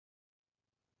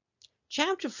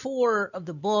Chapter 4 of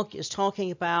the book is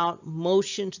talking about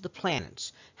motion to the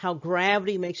planets, how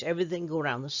gravity makes everything go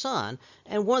around the sun.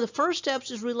 And one of the first steps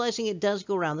is realizing it does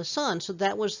go around the sun. So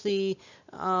that was the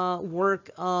work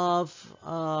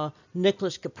of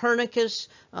Nicholas Copernicus.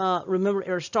 Remember,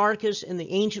 Aristarchus in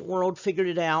the ancient world figured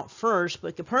it out first,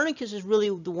 but Copernicus is really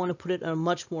the one who put it on a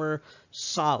much more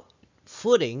solid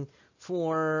footing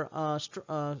for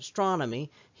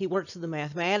astronomy. He worked through the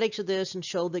mathematics of this and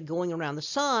showed that going around the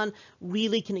sun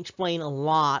really can explain a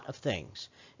lot of things.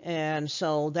 And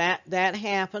so that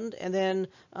happened, and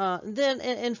then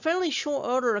in fairly short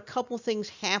order, a couple things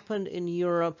happened in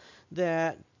Europe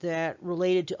that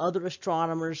related to other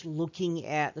astronomers looking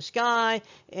at the sky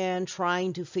and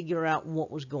trying to figure out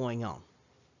what was going on.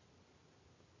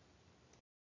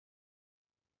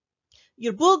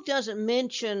 Your book doesn't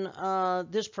mention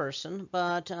this person,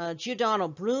 but Giordano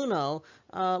Bruno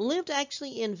lived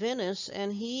actually in Venice,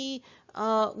 and he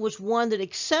was one that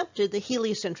accepted the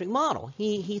heliocentric model.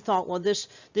 He thought, well, this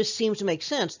seems to make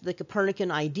sense. The Copernican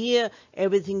idea,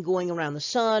 everything going around the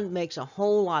sun, makes a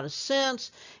whole lot of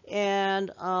sense.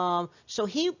 And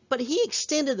but he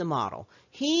extended the model.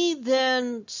 He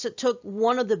then took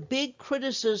one of the big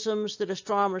criticisms that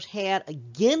astronomers had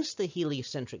against the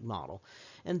heliocentric model,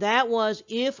 and that was,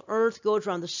 if Earth goes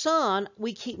around the sun,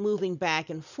 we keep moving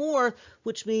back and forth,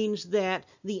 which means that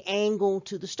the angle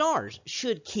to the stars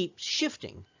should keep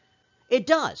shifting. It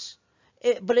does,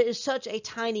 but it is such a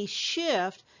tiny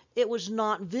shift, it was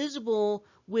not visible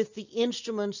with the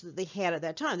instruments that they had at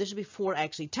that time. This is before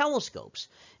actually telescopes.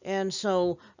 And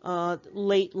so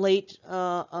late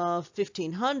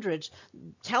 1500s,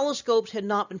 telescopes had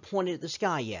not been pointed at the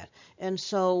sky yet. And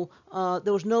so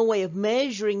there was no way of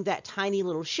measuring that tiny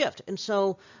little shift. And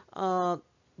so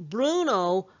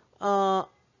Bruno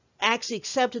actually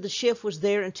accepted the shift was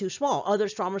there and too small. Other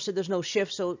astronomers said there's no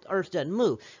shift, so Earth doesn't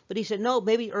move. But he said, no,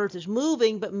 maybe Earth is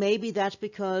moving, but maybe that's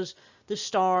because the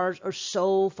stars are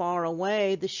so far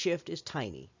away, the shift is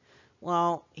tiny.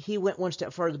 Well, he went one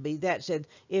step further. That said,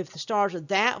 if the stars are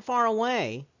that far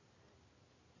away,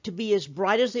 to be as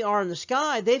bright as they are in the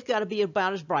sky, they've got to be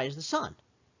about as bright as the sun.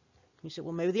 He said,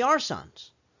 well, maybe they are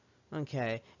suns.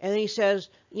 Okay, and then he says,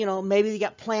 maybe they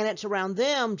got planets around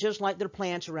them just like there are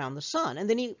planets around the sun. And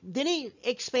then he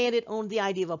expanded on the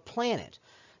idea of a planet.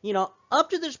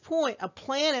 Up to this point, a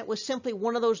planet was simply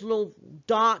one of those little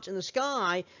dots in the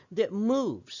sky that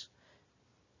moves.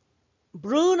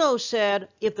 Bruno said,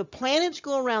 if the planets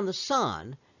go around the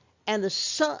sun and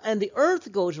the Earth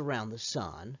goes around the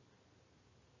sun,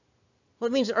 well,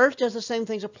 it means the Earth does the same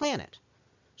thing as a planet.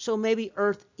 So maybe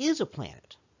Earth is a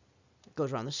planet.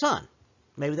 Goes around the sun.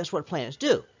 Maybe that's what planets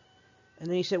do. And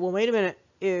then he said, well, wait a minute.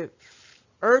 If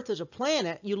Earth is a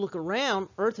planet, you look around,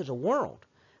 Earth is a world.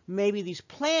 Maybe these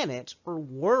planets are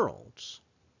worlds.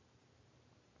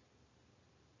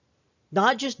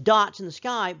 Not just dots in the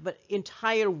sky, but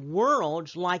entire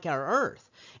worlds like our Earth.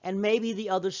 And maybe the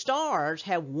other stars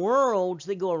have worlds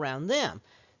that go around them.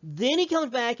 Then he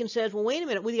comes back and says, well, wait a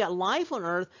minute, we got life on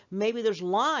Earth. Maybe there's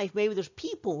life. Maybe there's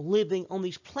people living on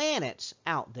these planets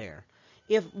out there.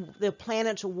 If the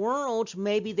planets are worlds,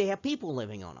 maybe they have people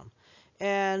living on them.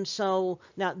 And so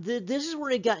now this is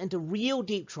where he got into real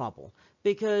deep trouble,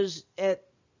 because at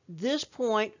this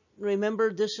point,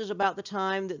 remember, this is about the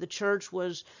time that the church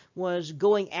was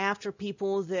going after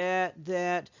people that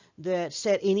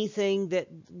said anything that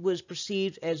was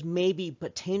perceived as maybe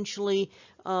potentially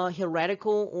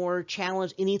heretical or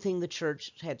challenged anything the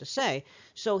church had to say.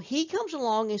 So he comes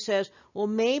along and says, well,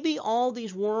 maybe all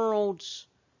these worlds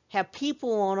have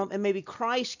people on them, and maybe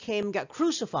Christ came and got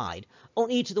crucified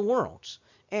on each of the worlds.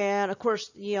 And of course,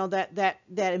 that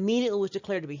immediately was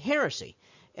declared to be heresy.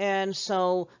 And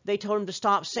so they told him to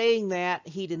stop saying that.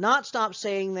 He did not stop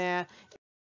saying that.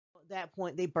 At that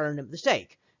point, they burned him at the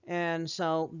stake. And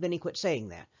so then he quit saying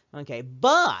that. Okay,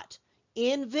 but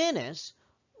in Venice,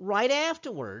 right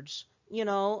afterwards,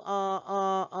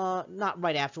 not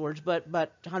right afterwards,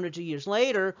 but hundreds of years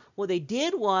later, what they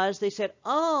did was they said,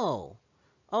 oh,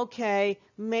 okay,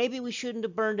 maybe we shouldn't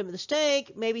have burned him at the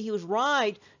stake. Maybe he was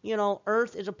right.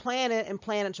 Earth is a planet and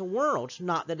planets are worlds.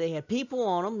 Not that they had people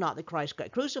on them, not that Christ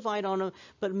got crucified on them,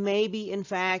 but maybe, in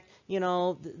fact,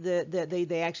 that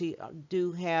they actually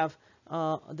do have,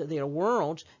 that they are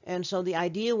worlds. And so the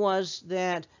idea was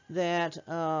that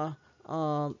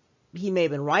he may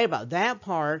have been right about that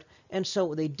part. And so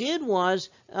what they did was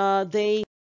they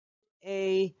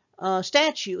a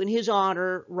statue in his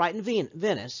honor right in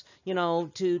Venice,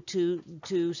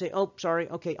 to say, oh, sorry,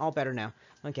 okay, all better now.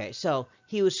 Okay, so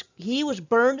he was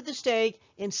burned at the stake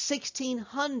in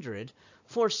 1600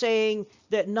 for saying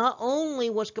that not only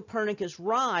was Copernicus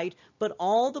right, but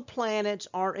all the planets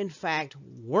are in fact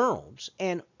worlds,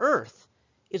 and Earth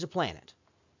is a planet.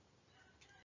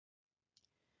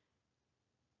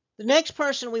 The next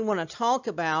person we want to talk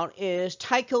about is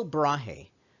Tycho Brahe.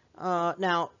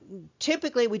 Now,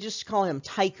 typically we just call him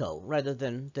Tycho rather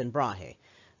than Brahe.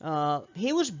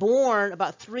 He was born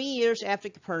about 3 years after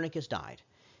Copernicus died.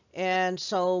 And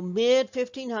so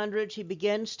mid-1500s, he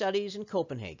began studies in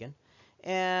Copenhagen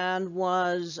and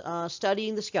was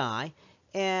studying the sky.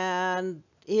 And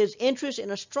his interest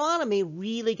in astronomy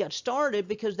really got started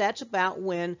because that's about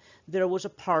when there was a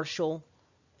partial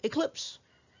eclipse.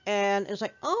 And it's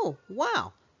like, oh,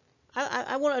 wow,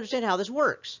 I want to understand how this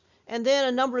works. And then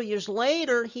a number of years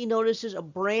later, he notices a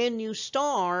brand new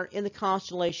star in the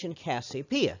constellation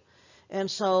Cassiopeia. And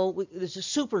so this is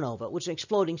supernova, which is an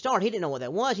exploding star. He didn't know what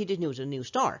that was. He just knew it was a new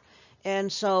star.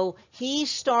 And so he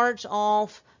starts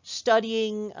off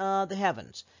studying the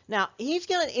heavens. Now, he's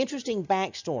got an interesting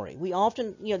backstory. We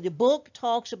often, the book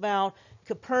talks about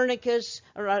Copernicus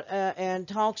and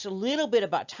talks a little bit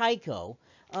about Tycho.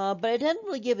 But it doesn't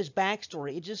really give his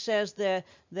backstory. It just says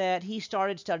that he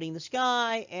started studying the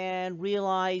sky and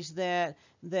realized that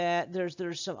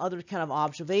there's some other kind of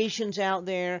observations out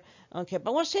there. Okay,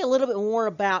 but I want to say a little bit more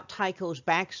about Tycho's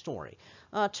backstory.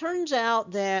 Turns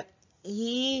out that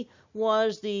he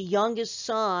was the youngest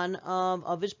son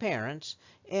of his parents,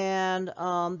 and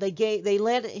they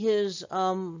let his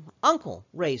uncle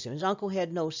raise him. His uncle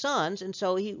had no sons, and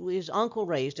so his uncle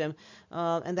raised him,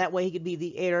 and that way he could be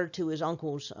the heir to his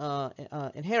uncle's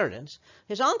inheritance.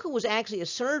 His uncle was actually a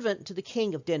servant to the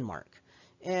king of Denmark.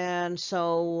 And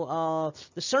so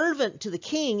the servant to the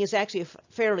king is actually a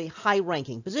fairly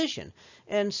high-ranking position.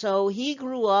 And so he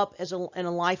grew up in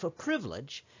a life of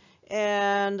privilege,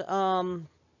 and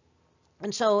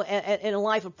so in a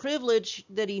life of privilege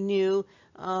that he knew,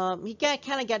 he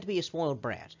kind of got to be a spoiled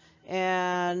brat.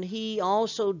 And he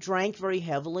also drank very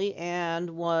heavily and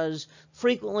was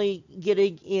frequently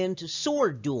getting into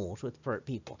sword duels with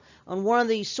people. On one of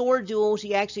these sword duels,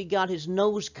 he actually got his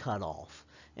nose cut off.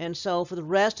 And so for the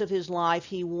rest of his life,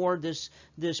 he wore this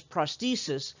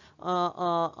prosthesis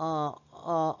on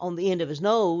the end of his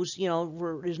nose,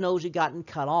 where his nose had gotten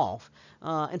cut off.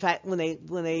 In fact, when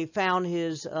they found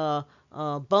his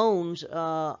bones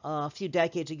a few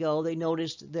decades ago, they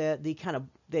noticed that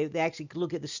they actually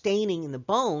look at the staining in the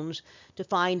bones to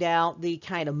find out the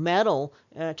kind of metal.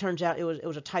 Turns out it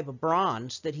was a type of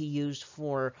bronze that he used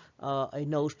for a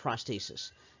nose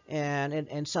prosthesis.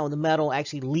 And so the metal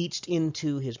actually leached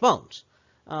into his bones.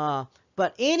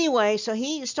 But anyway, so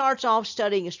he starts off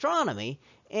studying astronomy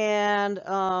and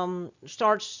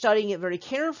starts studying it very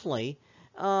carefully,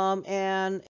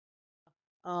 and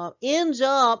ends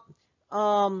up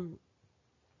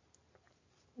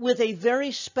with a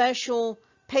very special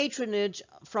patronage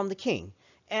from the king.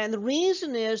 And the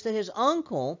reason is that his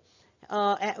uncle,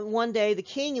 one day the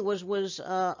king was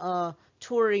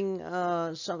touring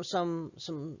some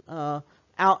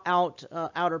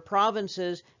outer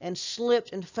provinces and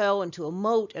slipped and fell into a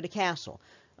moat at a castle.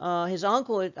 His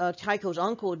uncle, Tycho's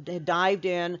uncle, had dived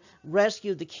in,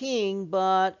 rescued the king,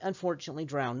 but unfortunately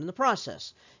drowned in the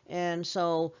process. And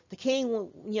so the king,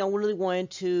 really wanted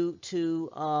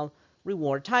to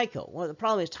reward Tycho. Well, the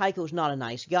problem is Tycho's not a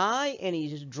nice guy, and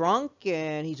he's drunk,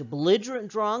 and he's a belligerent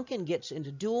drunk, and gets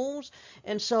into duels.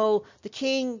 And so the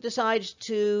king decides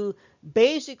to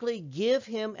basically give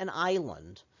him an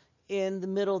island in the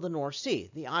middle of the North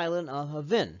Sea, the island of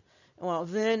Hven. Well,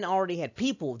 Hven already had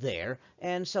people there,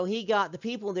 and so he got the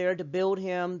people there to build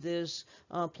him this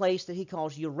place that he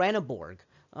calls Uraniborg,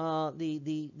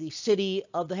 the city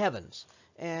of the heavens.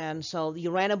 And so the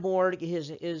Uraniborg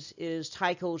is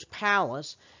Tycho's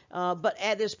palace. But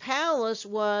at this palace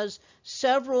was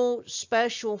several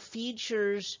special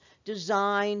features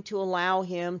designed to allow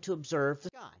him to observe the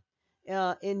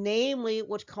sky, and namely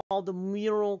what's called the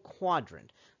mural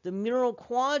quadrant. The mural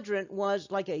quadrant was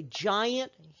like a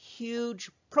giant, huge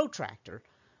protractor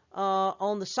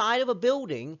on the side of a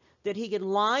building that he could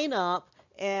line up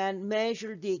and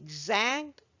measure the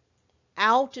exact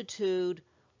altitude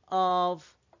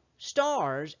of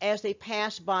stars as they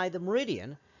pass by the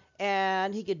meridian,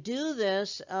 and he could do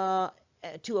this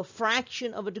to a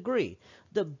fraction of a degree.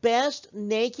 The best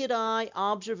naked eye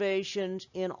observations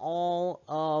in all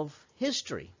of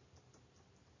history.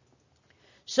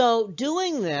 So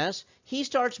doing this, he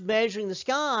starts measuring the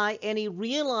sky, and he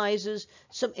realizes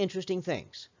some interesting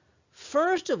things.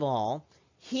 First of all,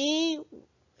 he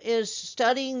is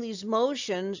studying these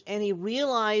motions, and he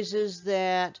realizes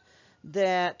that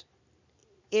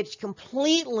it's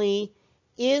completely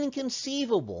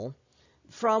inconceivable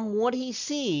from what he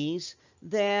sees,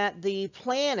 that the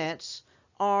planets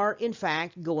are in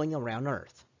fact going around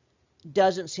Earth.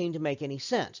 Doesn't seem to make any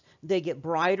sense. They get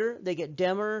brighter, they get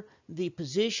dimmer, the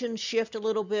positions shift a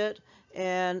little bit,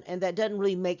 and that doesn't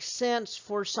really make sense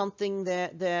for something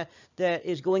that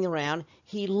is going around.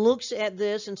 He looks at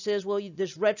this and says, well,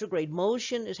 this retrograde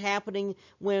motion is happening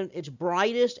when it's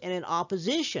brightest and in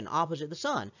opposition, opposite the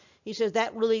sun. He says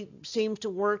that really seems to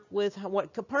work with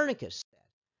what Copernicus said.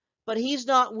 But he's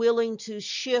not willing to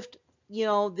shift,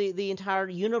 the entire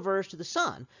universe to the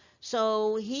sun.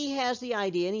 So he has the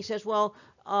idea, and he says, well,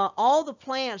 all the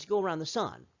planets go around the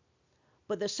sun,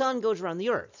 but the sun goes around the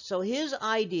Earth. So his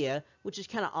idea, which is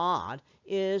kind of odd,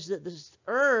 is that the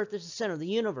Earth is the center of the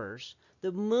universe,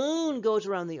 the moon goes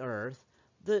around the Earth,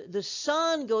 the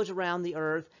sun goes around the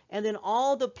Earth, and then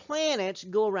all the planets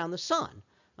go around the sun.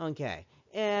 Okay.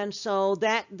 And so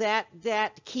that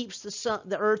keeps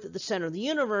the Earth at the center of the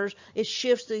universe. It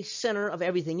shifts the center of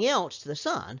everything else to the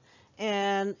sun.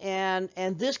 And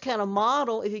this kind of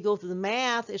model, if you go through the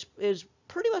math, is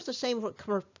pretty much the same as what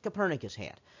Copernicus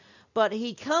had. But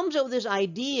he comes up with this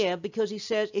idea because he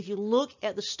says if you look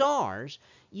at the stars,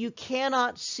 you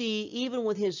cannot see, even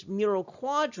with his mural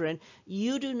quadrant,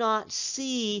 you do not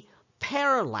see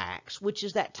parallax, which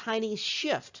is that tiny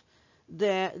shift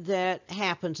that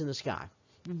happens in the sky.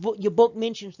 Your book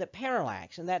mentions that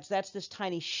parallax, and that's this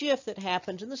tiny shift that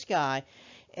happens in the sky,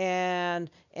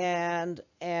 and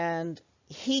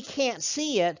he can't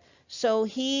see it, so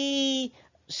he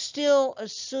still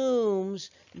assumes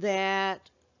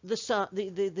that the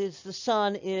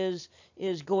sun is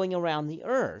going around the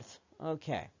Earth.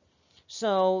 Okay,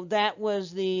 so that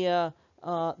was the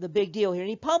big deal here, and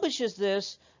he publishes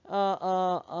this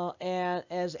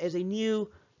as a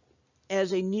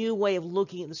new way of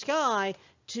looking at the sky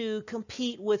to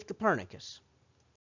compete with Copernicus.